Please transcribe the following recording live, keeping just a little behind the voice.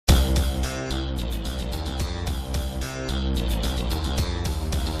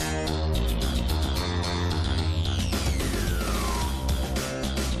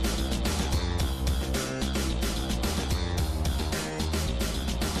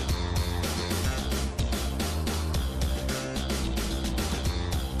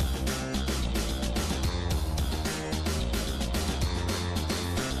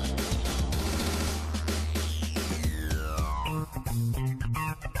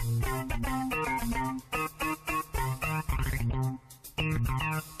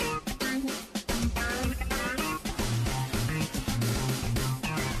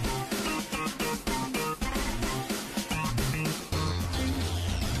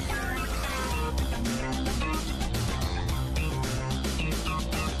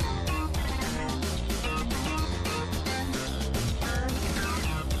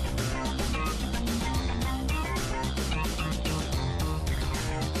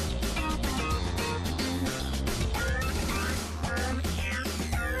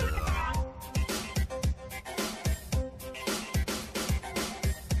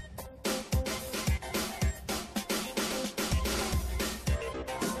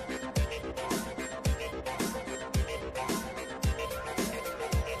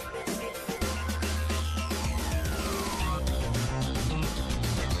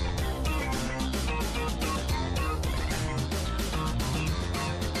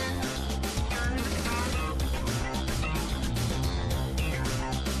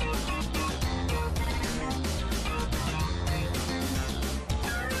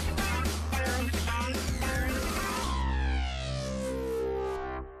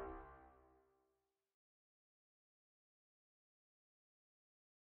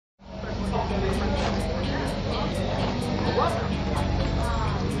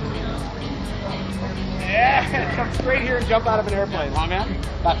straight here and jump out of an airplane, huh, man?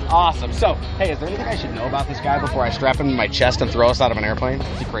 That's awesome. So, hey, is there anything I should know about this guy before I strap him to my chest and throw us out of an airplane?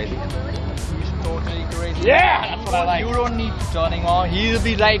 Is he crazy? He's totally crazy. Yeah, that's what I like. You don't need turning on. He'll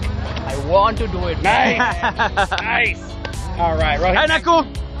be like, I want to do it. Nice. Nice. All right, Rohit. Hey,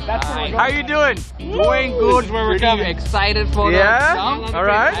 Nakul. That's where we're going. How you doing? Doing good. Pretty excited for the jump. All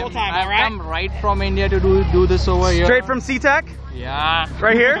right. I've come right from India to do this over here. Straight from SeaTac? Yeah.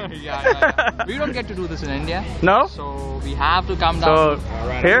 Right here? Yeah. We don't get to do this in India. No? So we have to come down. So, All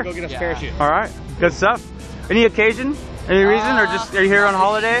right, here? go get us parachutes. All right. Good stuff. Any occasion? Any reason? Or just are you here on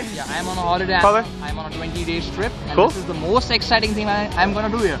holiday? Yeah, I'm on a holiday. I'm on a 20-day trip. And Cool. This is the most exciting thing I'm going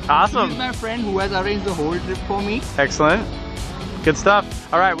to do here. Awesome. He's my friend who has arranged the whole trip for me. Excellent. Good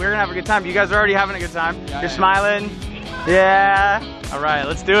stuff. All right, we're gonna have a good time. You guys are already having a good time. You're smiling. Yeah. All right,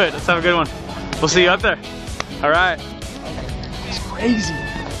 let's do it. Let's have a good one. We'll see you up there. All right. It's crazy.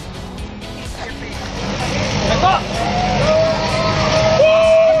 Let's go.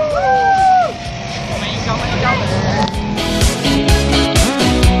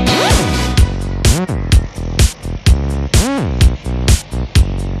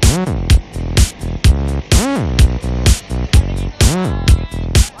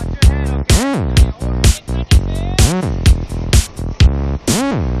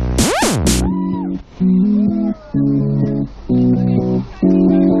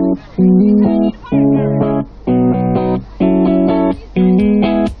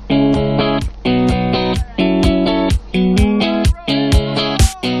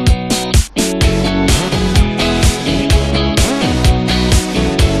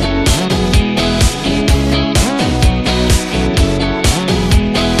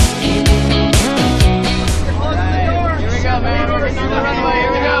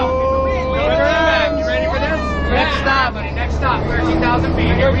 Next stop, 13,000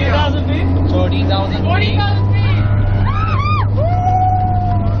 feet. 13,000 feet? 40,000 feet. 40,000 feet!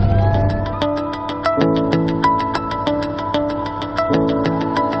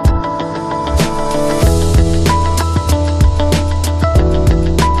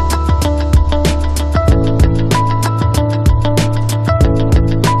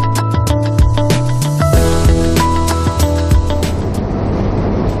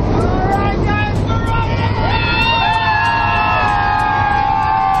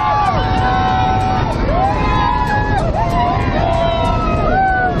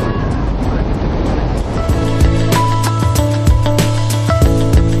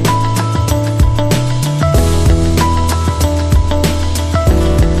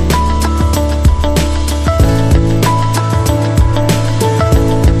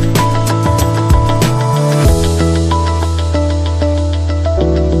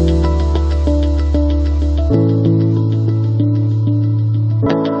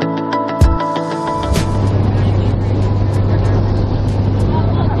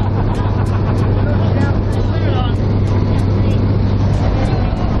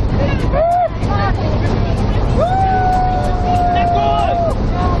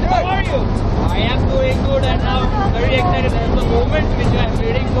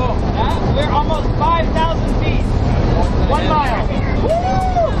 We're almost 5,000 feet. 1 mile.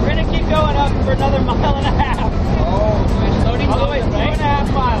 We're going to keep going up for another mile and a half. Oh, nice. All the way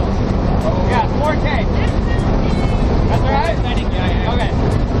 2.5 miles. Yeah, 4K. That's alright? Yeah. Okay.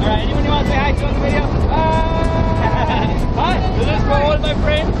 Alright, anyone who wants to say hi to on the video? Hi, this is for all my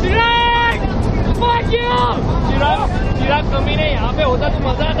friends. Chirag! Fuck you! Chirag कमी नहीं, यहाँ पे होता तो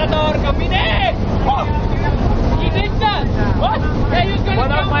मजा आता था और कमी नहीं! He did that! What? Yeah, he was gonna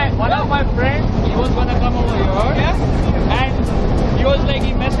one of my friends, he was gonna come over here. Yeah? And he was like,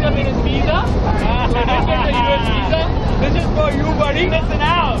 he messed up in his visa. So he didn't get the US visa. This is for you, buddy. Missing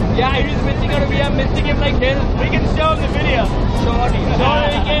out. Yeah, he's missing out. We are missing him like this. We can show him the video. Shorty.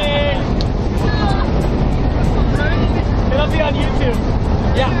 It'll be on YouTube.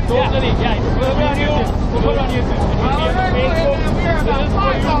 Yeah, totally. Yeah, it'll be on YouTube. We'll put it on YouTube. It will be on Facebook. This is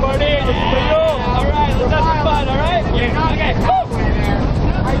for you, buddy. This is for you. Alright, let's have some fun, alright? Yeah. Okay.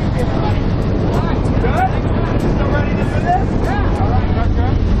 How you feeling, buddy? Good? Still ready to do this? Yeah. Alright,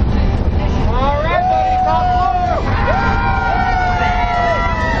 good. Alright, buddy. Top floor.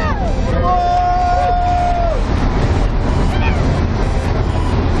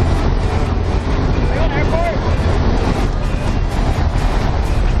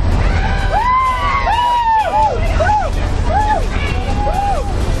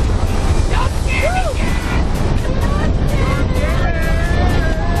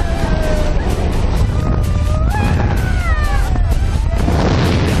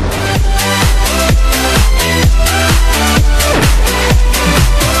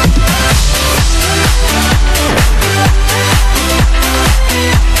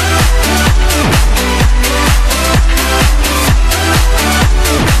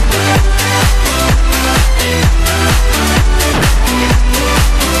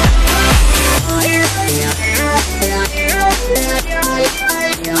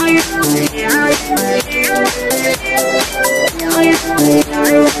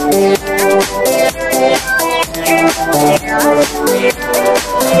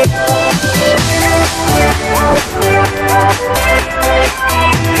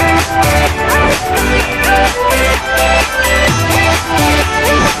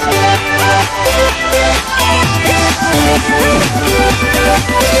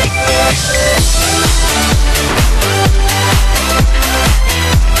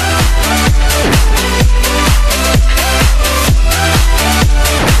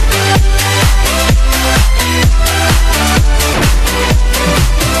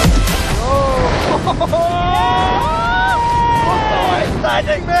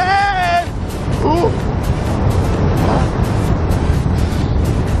 man! Ooh.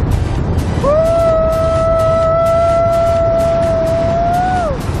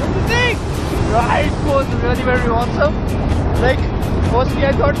 Ride was really very awesome. Like, firstly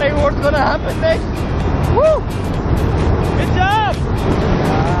I thought like what's gonna happen next. Woo! Good job!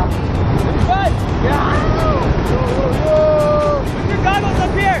 It's fun! Yeah! Whoa. Put your goggles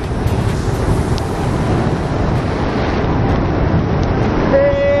up here!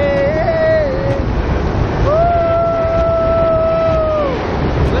 Hey! Woo!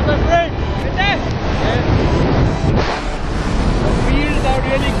 With my friend! Right there! Yeah. The fields are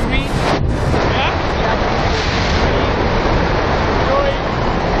really green. Yeah?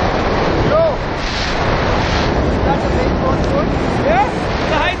 Yo! Is that the baseball court? Yeah?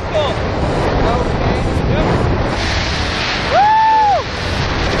 The high school! Okay. Yep. Woo!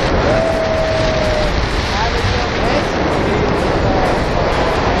 That is your next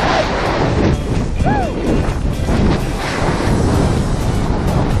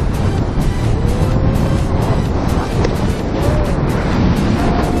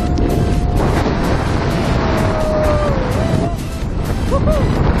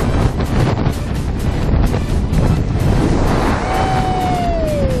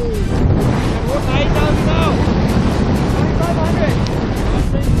What height are we now?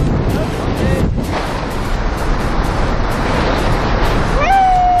 2500.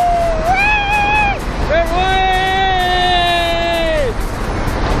 Good way!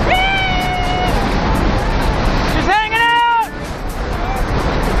 She's hanging out!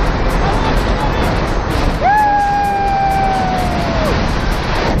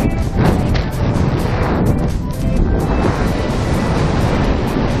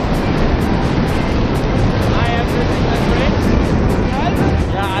 I am missing my friends.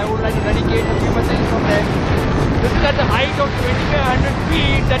 Yeah, I would like to dedicate a few messages from them. This is at the height of 2500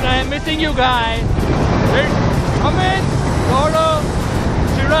 feet that I am missing you guys. Amit, Gaurav,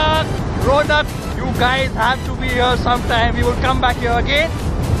 Chirag, Ronak, you guys have to be here sometime. We will come back here again.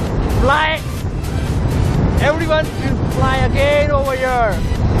 Fly. Everyone will fly again over here.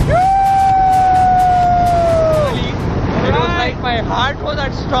 Really, it was like my heart was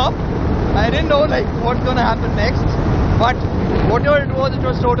at stop. I didn't know like what's gonna happen next. But whatever it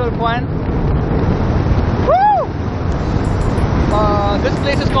was total fun. Woo! This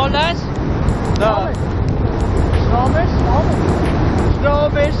place is called as the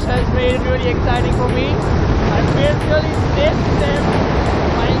Snohomish has made it really exciting for me. I basically missed them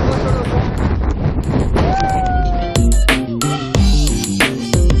flying over the wall.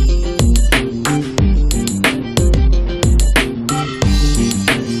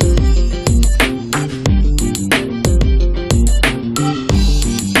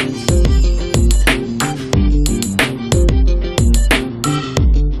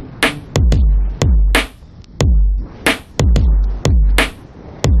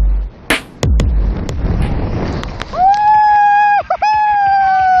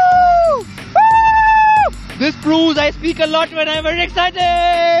 This proves I speak a lot when I'm very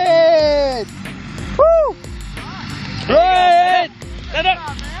excited! Woo! Great!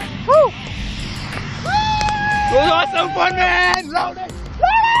 Woo! It was awesome fun, man! Loud it!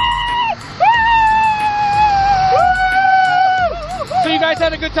 So you guys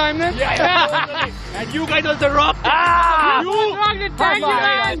had a good time then? Yeah. And you guys also rocked it! Ah! You rocked it! Thank you,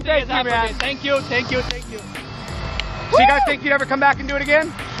 man! Thank you, man! Thank you, thank you, thank you! So you guys think you'd ever come back and do it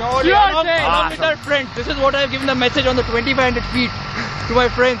again? Sure, Sure along thing. with Awesome. our friends. This is what I've given the message on the 2500 feet to my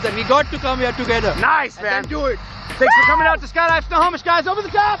friends, that we got to come here together. Nice, And man. then do it. Thanks for coming out to Skydive Snohomish, guys. Over the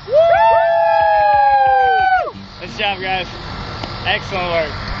top! Woo! Good job, guys. Excellent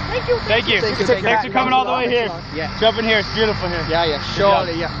work. Thank you. Thank you. Thank you. Thanks for coming all the way here. Yeah. Jump in here. It's beautiful here. Yeah, yeah. Good job.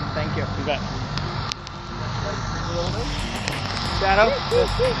 Surely, yeah. Thank you. You bet. Shadow.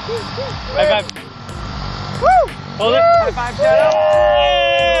 High five. Woo! Hold it. High five, Shadow.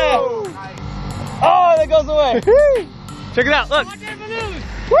 Oh, that goes away. Check it out. Look.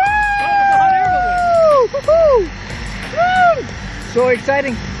 So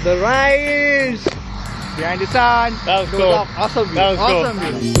exciting. The rise behind the sun. That was Those cool. are awesome view. That was cool. Awesome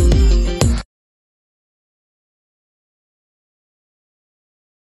view.